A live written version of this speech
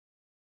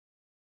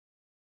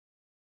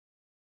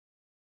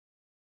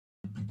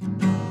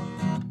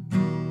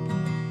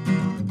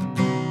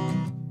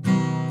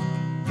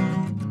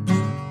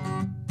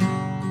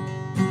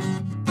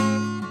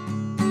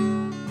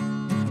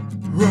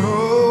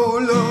Oh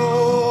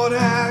Lord,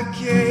 I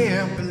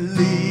can't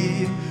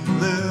believe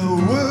the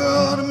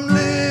world I'm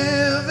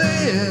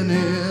living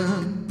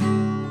in.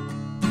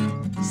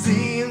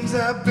 Seems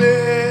I've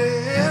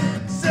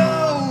been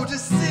so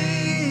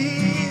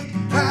deceived,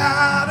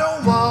 I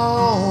don't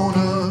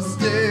wanna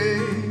stay.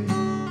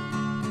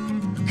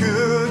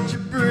 Could you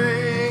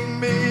bring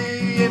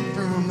me in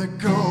from the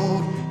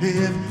cold,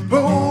 if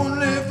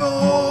only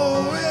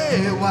for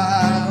a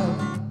while?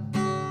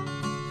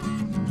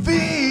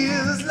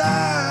 Feels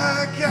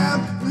like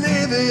I'm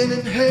living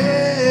in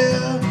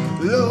hell.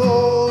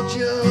 Lord,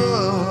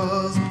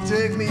 just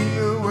take me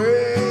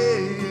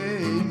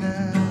away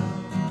now.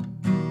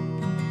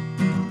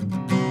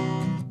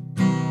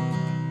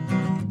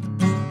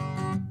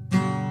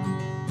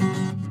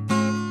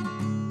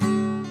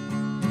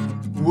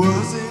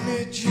 Wasn't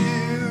it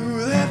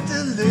you that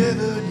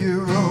delivered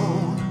your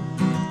own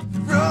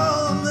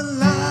from the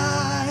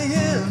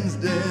lion's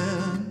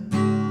den?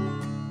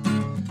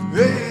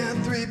 And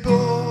 3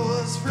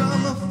 boys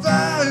from a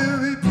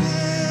fiery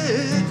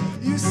pit,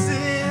 you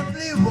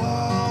simply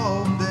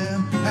walked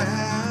them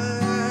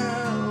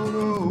out,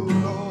 oh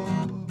Lord.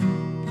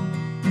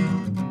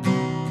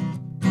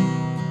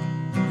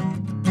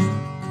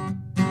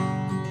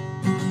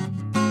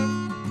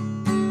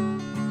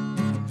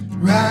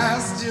 I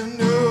still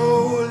know